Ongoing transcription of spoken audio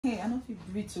Hey, I don't feel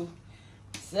brutal.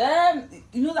 Sam,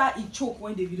 you know that he choke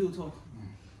when the video talk?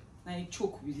 Now he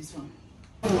choke with this one.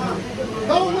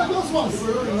 Those ones.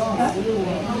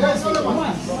 Yes, all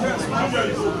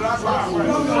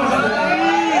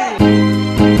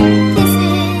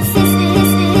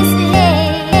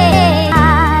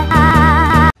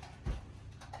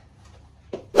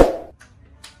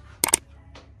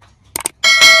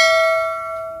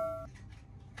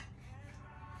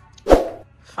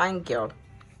Fine girl.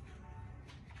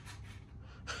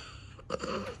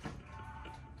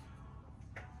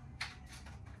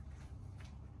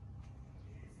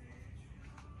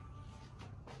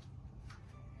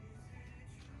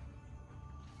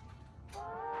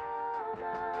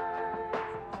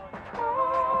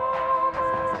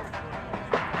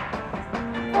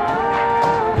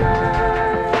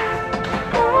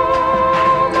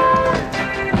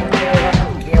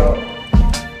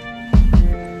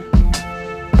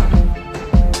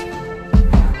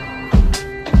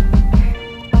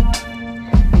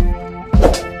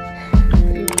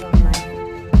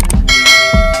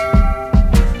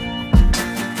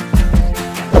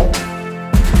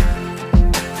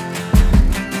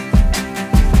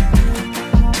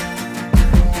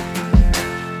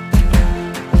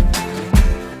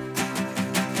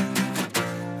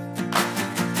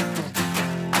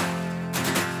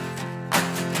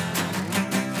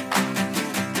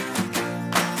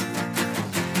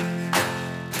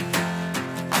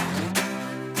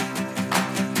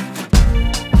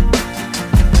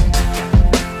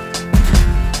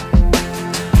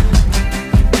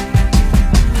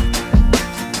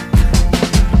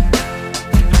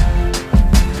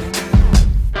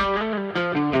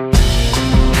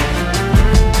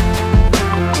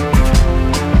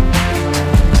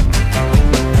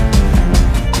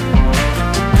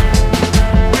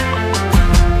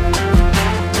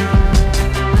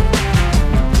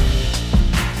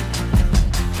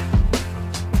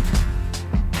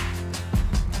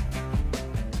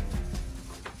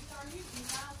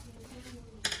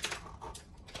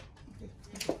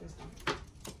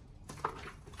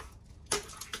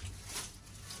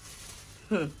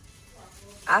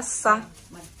 Asa.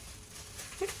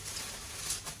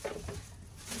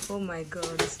 Oh my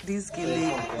god, this girl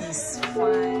is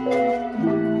fine.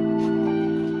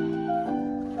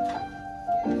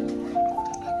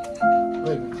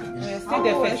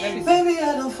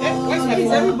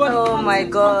 Oh my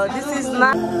god, this is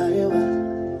not.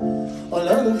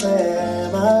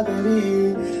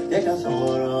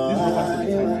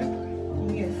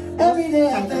 Every day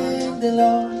I thank the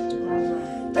Lord.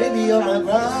 Baby, you're my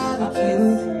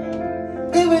gratitude.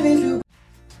 Even if you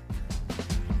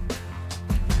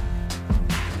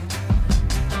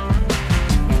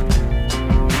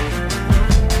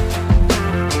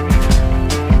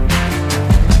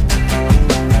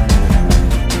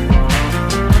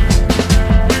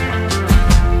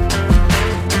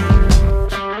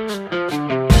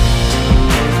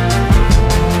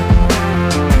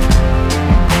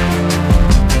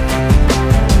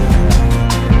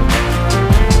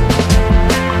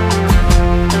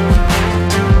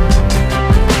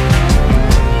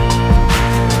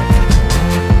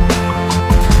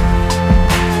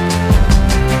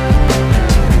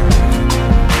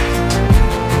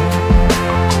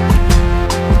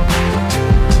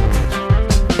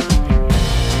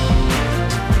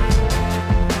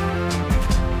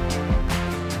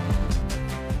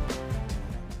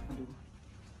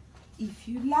If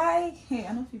you like, hey,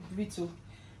 I don't feel brutal.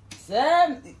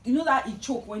 Sam, you know that he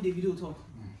choke when the video talk?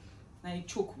 Now he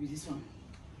choke with this one.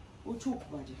 Oh, choke,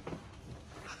 buddy.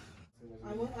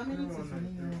 How many things?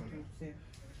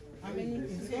 How many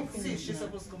things? She's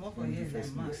supposed to come up for here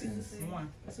like max.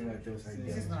 One.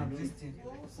 This is not existing.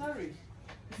 Oh, sorry.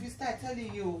 If you start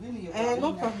telling you,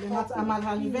 no problem. I'm at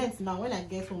an event now. When I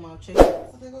get home, I'll check.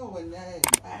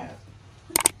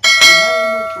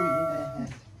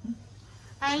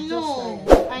 I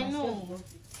know.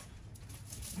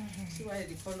 See why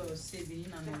the followers say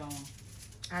Benin and number one.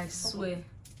 I swear.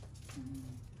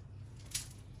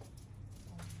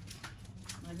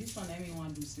 Now this one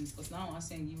everyone do since, because now I'm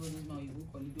saying give all this now you go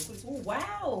call it. Oh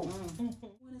wow! I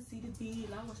wanna see the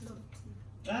bill. I watch a lot of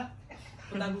TV.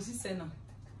 But I go see Senna.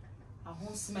 I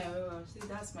won't smell. See,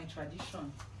 that's my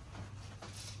tradition.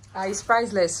 It's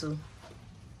priceless. So.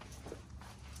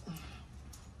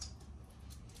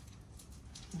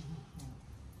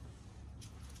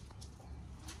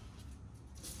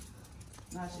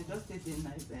 Now she just take it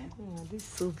nice, eh? Yeah, this is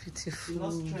so beautiful.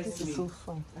 Not stress this me. is so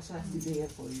fun. That's why I sit there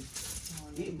for you.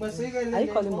 Are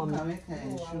you calling mommy?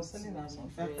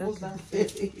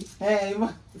 Hey,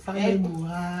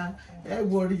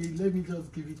 worry, let me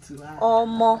just give it to her. Oh,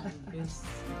 mom. Yes.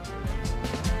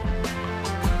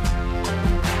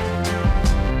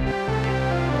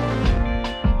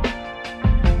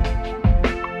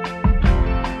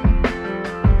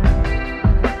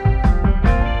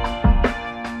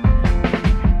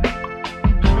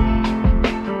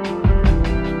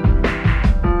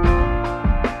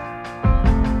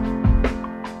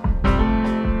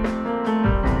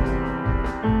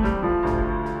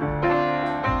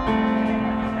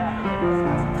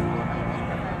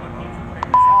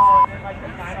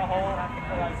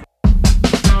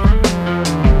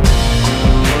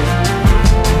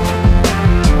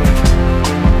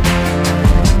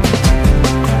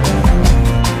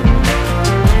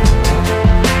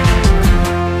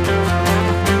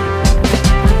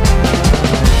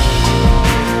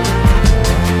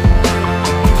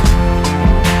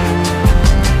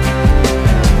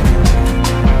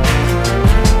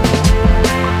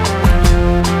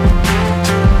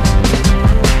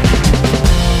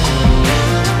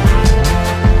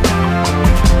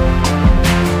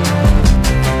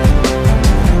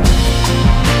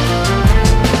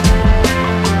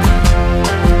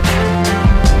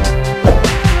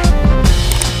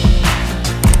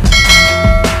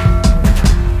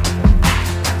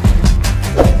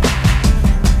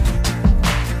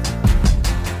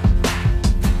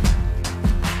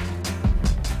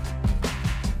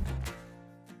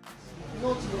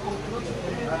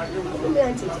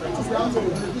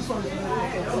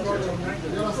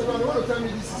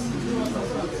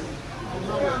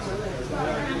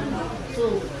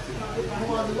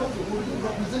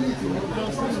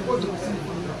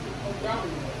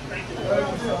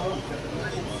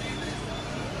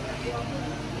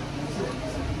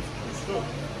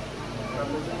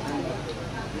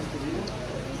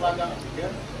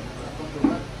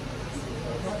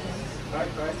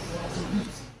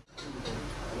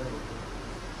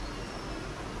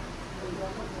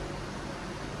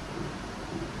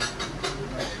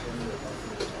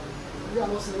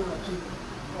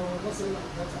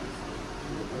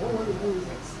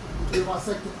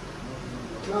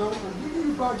 Now I'm giving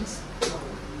you back this.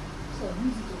 So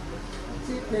use it to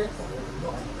take care of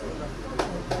your dog.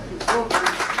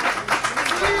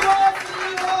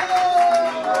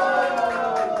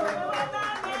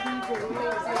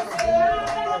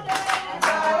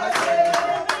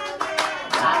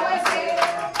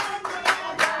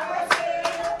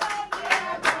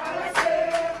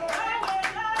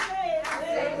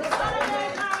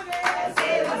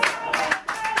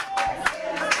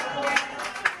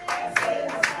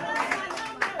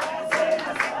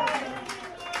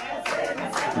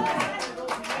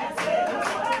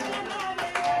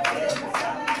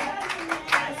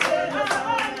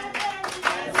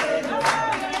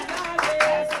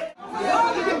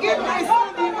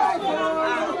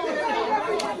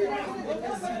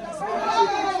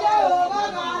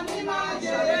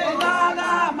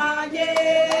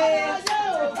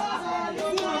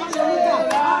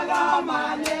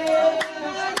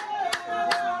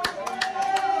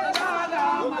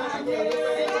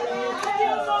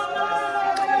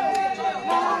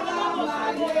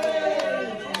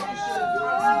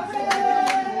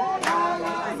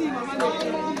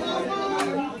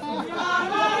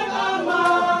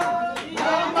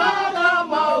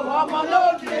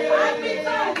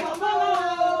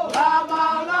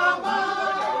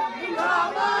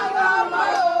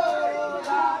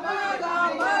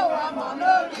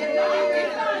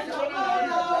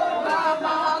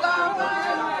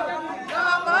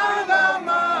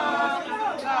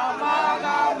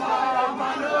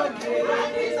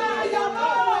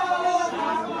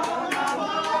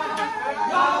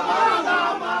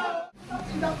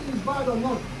 Or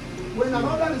not. When an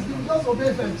order is given, just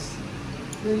obey first.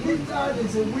 The leader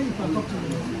is a will you can talk to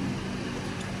them.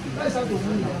 Let's have the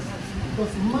will,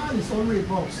 because man is already a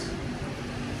boss.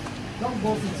 Don't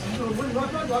boss it. You know, when you are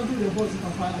trying to argue the boss, you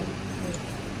can fire.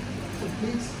 So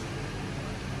please,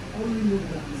 only know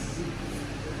that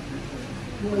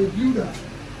you are a builder.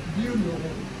 Build your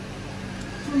home.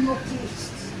 Do not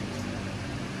toast.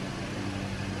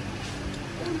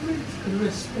 Only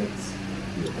respect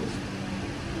your husband.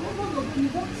 What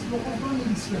your husband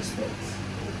needs respect.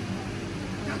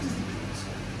 That is the truth.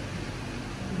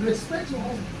 Respect your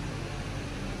husband.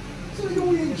 So you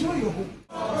will enjoy your home.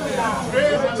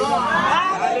 Praise the Lord.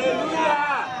 Hallelujah.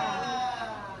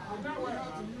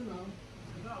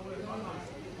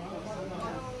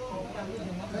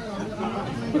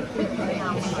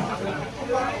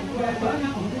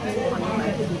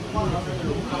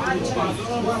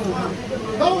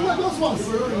 Those ones.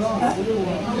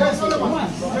 Yes, all of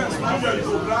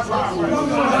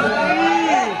us.